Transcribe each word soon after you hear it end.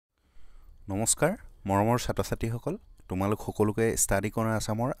নমস্কাৰ মৰমৰ ছাত্ৰ-ছাত্ৰীসকল তোমালোক সকলোকে ষ্টাডি কৰ্ণাৰ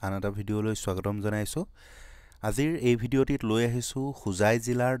আসামৰ আন এটা ভিডিঅ'লৈ স্বাগতম জনাইছো আজিৰ এই ভিডিঅ'টিত লৈ আহিছো হোজাই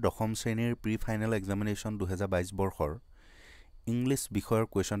জিলাৰ দশম শ্ৰেণীৰ প্ৰি ফাইনেল এক্সামিনেশ্যন 2022 বৰ্ষৰ ইংলিছ বিষয়ৰ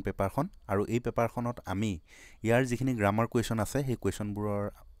কোৱেশ্চন পেপাৰখন আৰু এই পেপাৰখনত আমি ইয়াৰ যিখিনি গ্ৰামাৰ কোৱেশ্চন আছে সেই কোৱেশ্চনবোৰৰ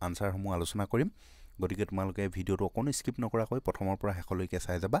আনসাৰসমূহ আলোচনা কৰিম গতিকে তোমালোকে ভিডিঅ'টো অকনো স্কিপ নকৰাকৈ প্ৰথমৰ পৰা শেষলৈকে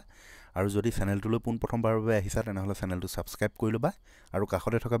চাই যাবা আৰু যদি চেনেলটোলৈ প্ৰথমবাৰৰ বাবে আহিছা তেনেহলে চেনেলটো সাবস্ক্ৰাইব কৰি লবা আৰু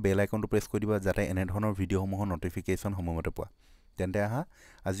কাষতে থকা বেল আইকনটো প্ৰেছ কৰি দিবা যাতে এনে ধৰণৰ ভিডিঅ'সমূহৰ নটিফিকেশ্যন সময়মতে পোৱা তেন্তে আহা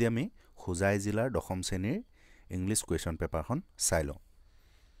আজি আমি হোজাই জিলাৰ দশম শ্ৰেণীৰ ইংলিছ কুৱেশ্চন পেপাৰখন চাই লওঁ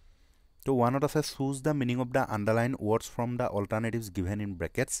তো ওৱানত আছে choose the meaning of the underlined words from the alternatives given in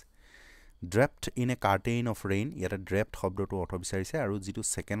brackets draped in a curtain of rain ইয়াতে draped শব্দটো অৰ্থ বিচাৰিছে আৰু যেটো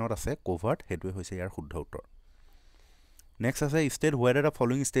সেকেন্ডত আছে covered হেতুৱে হৈছে ইয়াৰ শুদ্ধ উত্তৰ নেক্সট আছে state whether the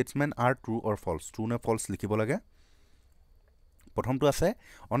following statements are true or false true নে false লিখিব লাগে প্ৰথমটো আছে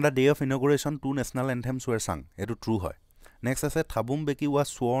on the day of inauguration two national anthems were sung এটো true হয় next আছে Thabo Mbeki was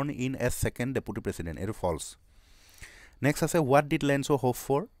sworn in as second deputy president এটো false next আছে what did Lenso hope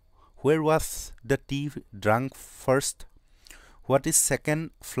for where was the tea drunk first what is second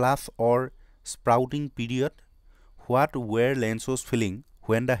flush or sprouting period what were Lenso's feeling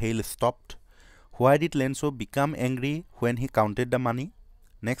when the hail stopped why did Lenso become angry when he counted the money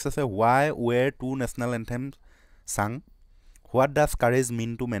next আছে why were two national anthems sung what does courage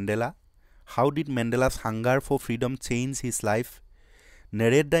mean to Mandela how did Mandela's hunger for freedom change his life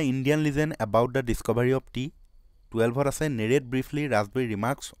narrate the Indian legend about the discovery of tea 12 আছে narrate briefly Raspberry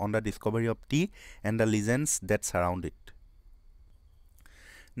remarks on the discovery of tea and the legends that surround it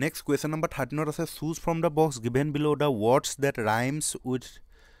next question number 13 আছে choose from the box given below the words that rhymes with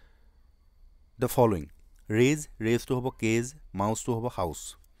the following raise to hobo cage mouse to hobo house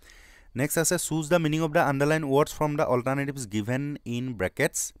next আছে choose the meaning of the underlined words from the alternatives given in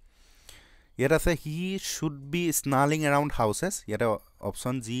brackets yet আছে he should be snarling around houses yet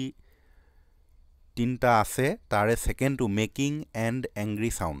option G তিনটা আছে তাৰে second two making and angry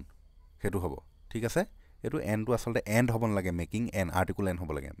sound হেতু হ'ব ঠিক আছে এটো এন্ড টু আসলে এন্ড হ'ব লাগে মেকিং এন্ড আৰ্টিকল এন্ড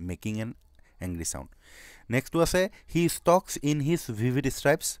হ'ব লাগে making and angry sound next two আছে হি ষ্টক্স ইন হিজ ভিভিড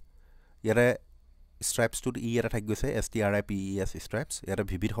স্ট্ৰাইপস ইয়াৰে স্ট্ৰাইপস টু ই এটা থাকি গৈছে STRIPES স্ট্ৰাইপস ইয়াৰে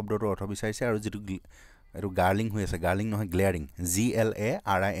ভিভিড শব্দটো অৰ্থ বিচাৰিছে আৰু যেটো এটো গাৰ্লিং হৈ আছে গাৰ্লিং নহয় গ্লেয়াৰিং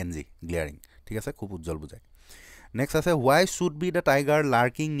GLARING গ্লেয়াৰিং ঠিক আছে খুব উজ্জ্বল বুজায় নেক্সট আছে why should be the tiger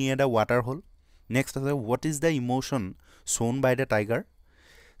lurking near the water hole next আছে what is the emotion shown by the tiger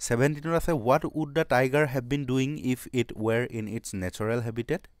 17 আছে what would the tiger have been doing if it were in its natural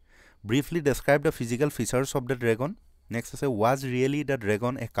habitat briefly describe the physical features of the dragon next আছে was really the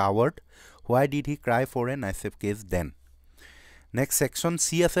dragon a coward why did he cry for a nice case then next section C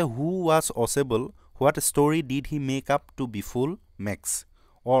আছে who was Osable what story did he make up to befool Max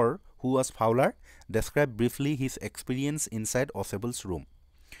or who was Fowler describe briefly his experience inside Osable's room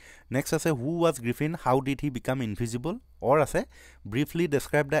next আছে who was Griffin how did he become invisible or আছে briefly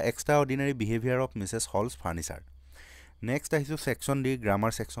describe the extraordinary behavior of Mrs. Hall's furniture next আহিছো section D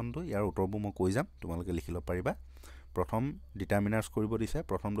grammar section to ইয়াৰ উত্তৰবোৰ মই কৈ যাম তোমালোকে লিখি লব পাৰিবা প্ৰথম ডিটাৰমিনাৰ্স কৰিব দিছে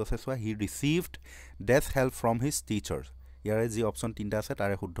প্ৰথমটো আছে সোৱা he received death help from his teachers ইয়াৰে যি অপচন তিনটা আছে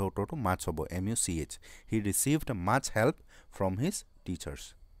তাৰে শুদ্ধ উত্তৰটো much হ'ব MUCH he received much help from his teachers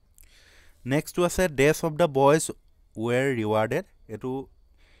next to আছে days of the boys were rewarded এটো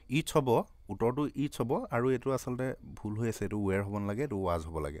ইচ হ'ব উত্তৰটো ইচ হ'ব আৰু এটো আসলে ভুল হৈ আছে এটো were হ'ব লাগে এটো was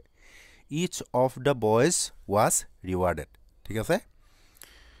হ'ব লাগে each of the boys was rewarded ঠিক আছে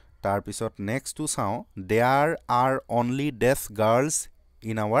তাৰ পিছত next to চাও there are only deaf girls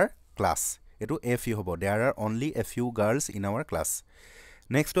in our class এটো FU হ'ব there are only a few girls in our class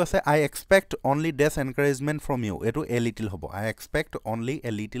next to আছে I expect only deaf encouragement from you এটো a little হ'ব I expect only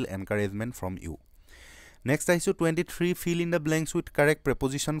a little encouragement from you next আহিছো 23 fill in the blanks with correct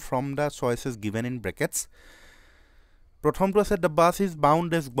preposition from the choices given in brackets প্ৰথমটো আছে the bus is bound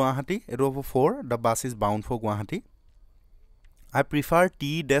as Guwahati এটো হ'ব 4 the bus is bound for Guwahati I prefer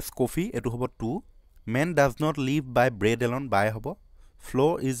tea dash coffee এটো হ'ব 2 man does not live by bread alone by হ'ব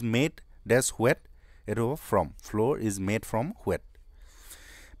floor is made dash wet এটো হ'ব from floor is made from wet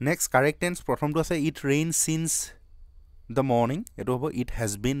next correct tense প্ৰথমটো আছে it rains since the morning এটো হ'ব it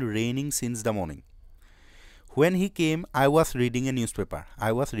has been raining since the morning when he came I was reading a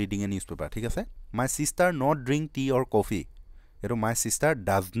newspaper ঠিক আছে my sister not drink tea or coffee এটো my sister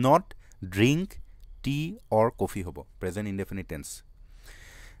does not drink tea or coffee হ'ব present indefinite tense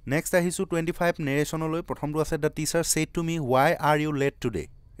next আহিছো 25 narration লৈ প্ৰথমটো আছে the teacher said to me why are you late today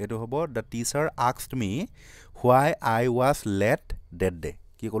এটো হ'ব the teacher asked me why I was late that day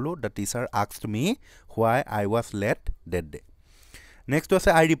কি কলো the teacher asked me why I was late that day Next to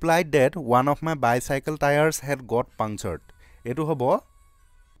say I replied that one of my bicycle tires had got punctured. Etu hobo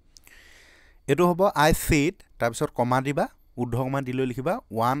I said তাৰপিছত কমা দিবা উদ্ধকমা দিলৈ লিখিবা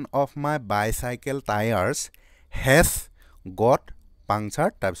one of my bicycle tires has got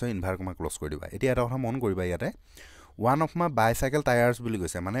punctured তাৰপিছত ইনভাৰ comma close কৰি দিবা এতিয়া এটা কথা মন কৰিবা ইয়াতে one of my bicycle tires বুলি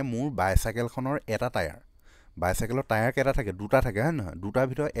কৈছে মানে মোৰ বাইসাইকেলখনৰ এটা টায়াৰ বাইসাইকেলৰ টায়াৰ কেটা থাকে দুটা থাকে হয় নহয় দুটাৰ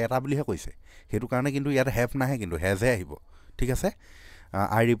ভিতৰত এটা বুলিহে কৈছে হেতু কাৰণে কিন্তু ইয়াত হ্যাভ নাহে কিন্তু হ্যাজে আহিব ঠিক আছে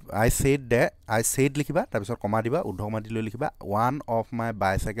I said লিখিবা তাৰপিছত কমা দিবা উদ্ধকমা দিলৈ লিখিবা one of my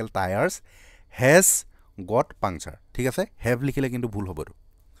bicycle tires has got puncture ঠিক আছে have লিখিলে কিন্তু ভুল হ'ব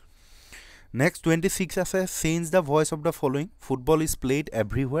Next 26 আছে change the voice of the following football is played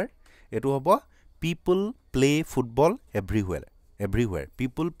everywhere এটো হ'ব people play football everywhere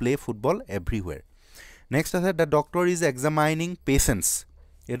people play football everywhere Next আছে the doctor is examining patients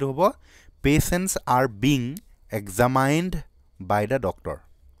এটো হ'ব patients are being examined by the doctor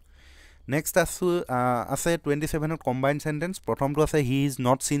Next আছে 27 combined sentence প্ৰথমটো আছে he is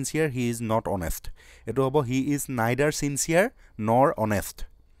not sincere he is not honest এটো হ'ব he is neither sincere nor honest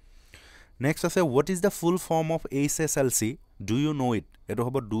Next আছে what is the full form of HSLC do you know it এটো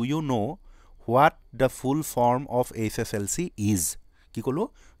হ'ব do you know what the full form of HSLC is কি কলো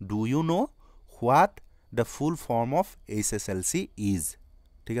do you know what the full form of HSLC is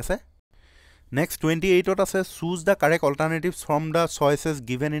ঠিক আছে Next 28 ot ase choose the correct alternatives from the choices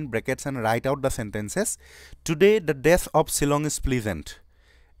given in brackets and write out the sentences Today the days of Shillong is pleasant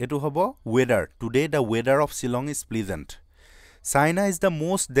etu hobo weather Today the weather of Shillong is pleasant China is the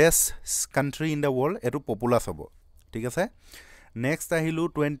most dash country in the world etu populous hobo ঠিক আছে Next ahilu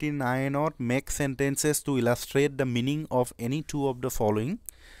 29 ot make sentences to illustrate the meaning of any two of the following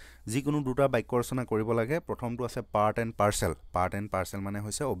যিকোনো দুটা বাক্য ৰচনা কৰিব লাগে প্ৰথমটো আছে part and parcel মানে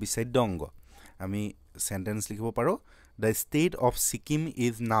হৈছে অবিচ্ছেদ্য অংগ আমি সেন্টেন্স লিখিব পাৰো the state of Sikkim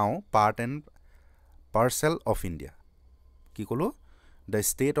is now part and parcel of India কি কলো the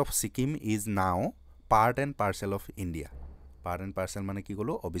state of Sikkim is now part and parcel of India part and parcel মানে কি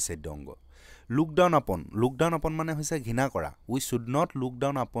কলো অবিচ্ছেদ্য অংগ look down upon মানে হৈছে ঘৃণা কৰা we should not look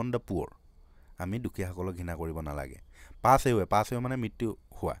down upon the poor আমি দুখীয়াসকলক ঘৃণা কৰিব নালাগে pass away মানে মৃত্যু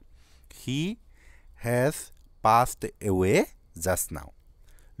হোৱা he has passed away just now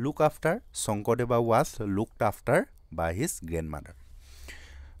Look after Sankodeva was looked after by his grandmother.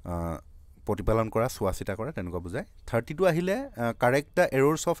 প্ৰতিপালন কৰা সুৱাচিতা কৰা তেনেকুৱা বুজায় 32 আহিলে correct the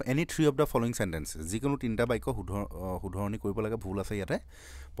errors of any three of the following sentences যিকোনো তিনটা বাক্য শুধৰণি কৰিব লাগে ভুল আছে ইয়াতে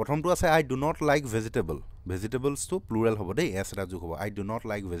প্ৰথমটো আছে I do not like vegetables to plural হ'ব দেই s এটা যোগ হ'ব I do not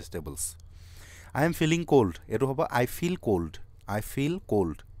like vegetables I am feeling cold এটো হ'ব I feel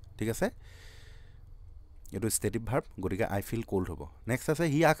cold ঠিক আছে এটো stative verb গটিকে I feel cold হ'ব next আছে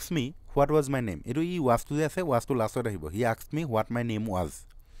he asked me what was my name এটো ই was to আছে was to last আহিব he asked me what my name was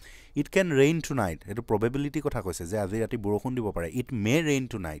it can rain tonight এটো probability কথা কৈছে যে আজি ৰাতি বৰষুণ দিব পাৰে it may rain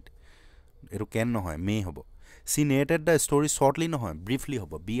tonight এটো can নহয় may হ'ব she narrated the story shortly নহয় briefly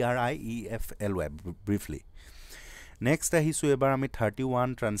হ'ব briefly briefly next আহিছো এবাৰ আমি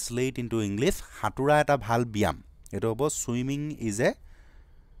 31 translate into english হাতুৰা এটা ভাল ব্যায়াম এটো হ'ব swimming is a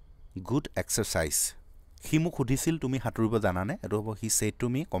good exercise He মোক সুধিছিল তুমি হাতুৰিব জানানে এটো হ'ব he said to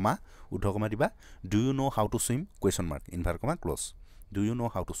me কমা উদ্ধকমা দিবা do you know how to swim question mark ইনভাৰ comma close do you know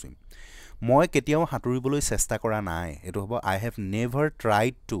how to swim মই কেতিয়াও হাতুৰিবলৈ চেষ্টা কৰা নাই এটো হ'ব I have never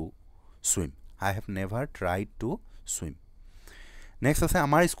tried to swim next আছে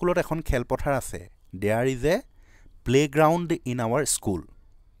আমাৰ স্কুলত এখন খেলপথাৰ আছে there is a playground in our school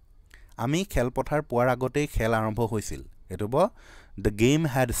আমি খেলপথাৰ পোৱাৰ আগতে খেল আৰম্ভ হৈছিল এটো হ'ব the game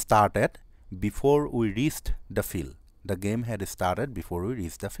had started before we reached the field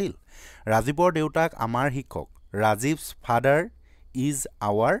Rajibor deutak amar hikhok Rajiv's father is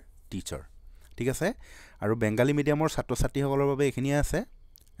our teacher ঠিক আছে আৰু বেঙ্গালী মিডিয়ামৰ ছাত্ৰ ছাত্ৰীসকলৰ বাবে এখিনি আছে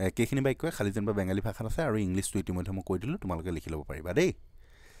কেখিনি বাক্য খালি যেনবা বেঙ্গালী ভাষাত আছে আৰু ইংলিশটো ইতিমধ্যে মই কৈ দিলো তোমালোকে লিখি ল'ব পাৰিবা দেই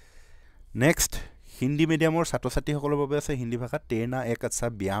নেক্সট হিন্দী মিডিয়ামৰ ছাত্ৰ ছাত্ৰীসকলৰ বাবে আছে হিন্দী ভাষাত তেনা এক अच्छा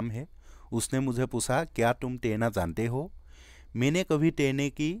व्यायाम है उसने मुझे पूछा क्या तुम तैरना जानते हो मैंने कभी तैरने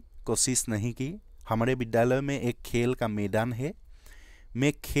की कोशिश नहीं की हमारे विद्यालय में एक खेल का मैदान है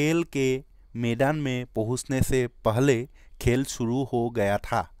मैं खेल के मैदान में पहुंचने से पहले खेल शुरू हो गया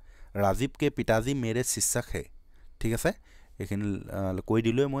था राजीव के पिताजी मेरे शिक्षक है ठीक আছে এখিনি কৈ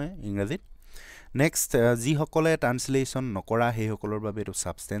দিলো মই ইংৰাজীত নেক্সট জি সকলে ট্ৰান্সলেচন নকৰা হে সকলৰ বাবে এটো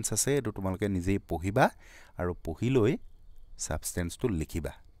সাবস্টেন্স আছে এটো তোমালোকে নিজে পঢ়িবা আৰু পঢ়িলৈ সাবস্টেন্সটো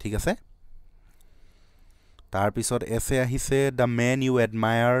লিখিবা ঠিক আছে তাৰ পিছত এছে আহিছে the man you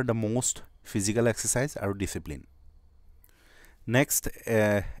admire the most physical exercise আৰু discipline next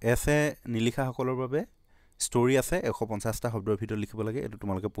এছে নিলিখা সকলৰ বাবে ষ্টৰি আছে 150টা শব্দৰ ভিতৰত লিখিব লাগে এইটো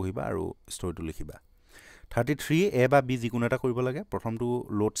তোমালোকে পঢ়িবা আৰু ষ্টৰিটো লিখিবা 33 এ বা বি যিকোনো এটা কৰিব লাগে প্ৰথমটো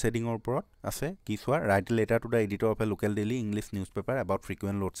লোড শেডিঙৰ ওপৰত আছে কি চোৱা right a letter to the editor of A local daily English news paper about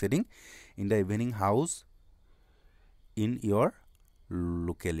frequent load shedding in the evening house in your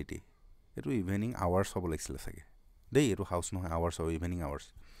locality এইটো ইভিনিং আৱাৰ্ছ হ'ব লাগিছিলে চাগে দেই এইটো হাউচ নহয় আৱাৰ্ছ হ'ব ইভিনিং আৱাৰ্ছ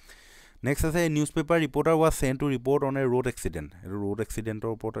নেক্সট আছে news paper reporter was scent two report on A road accident এইটো ৰোড এক্সিডেণ্টৰ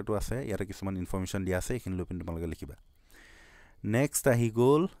ওপৰত এইটো আছে ইয়াতে কিছুমান ইনফৰ্মেশ্যন দিয়া আছে এইখিনি লৈ পিনি তোমালোকে লিখিবা নেক্সট আহি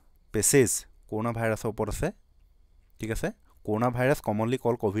গ'ল পেছেজ কৰোণা ভাইৰাছৰ ওপৰত আছে ঠিক আছে corona virus commonly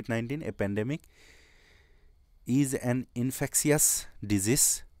call COVID-19 A pandemic is an infectious disease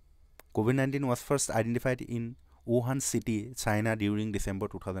COVID-19 was first identified in Wuhan city, China during December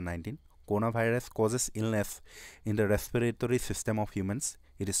 2019. Coronavirus causes illness in the respiratory system of humans.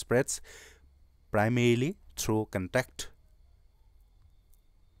 It spreads primarily through contact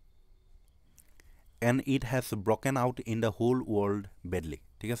and it has broken out in the whole world badly.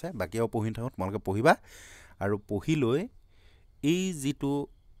 ঠিক আছে বাকি আৰু পঢ়ি থাকোঁ তোমালোকে পঢ়িবা আৰু পঢ়ি লৈ এই যিটো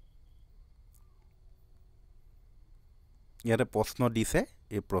ইয়াতে প্ৰশ্ন দিছে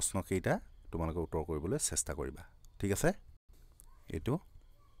এই প্ৰশ্নকেইটা তোমালোকে উত্তৰ কৰিবলৈ চেষ্টা কৰিবা ঠিক আছে এইটো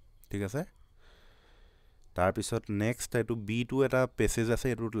ঠিক আছে তাৰপিছত নেক্সট এইটো B2 এটা পেছেজ আছে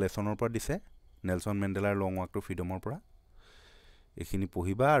এইটো লেছনৰ পৰা দিছে নেলছন মেণ্ডেলাৰ লং ৱাক টু ফ্ৰীডমৰ পৰা এইখিনি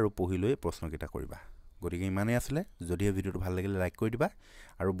পঢ়িবা আৰু পঢ়ি লৈ প্ৰশ্নকেইটা কৰিবা গতিকে ইমানেই আছিলে যদিহে ভিডিঅ'টো ভাল লাগিলে লাইক কৰি দিবা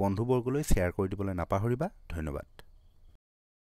আৰু বন্ধুবৰ্গলৈ শ্বেয়াৰ কৰি দিবলৈ নাপাহৰিবা ধন্যবাদ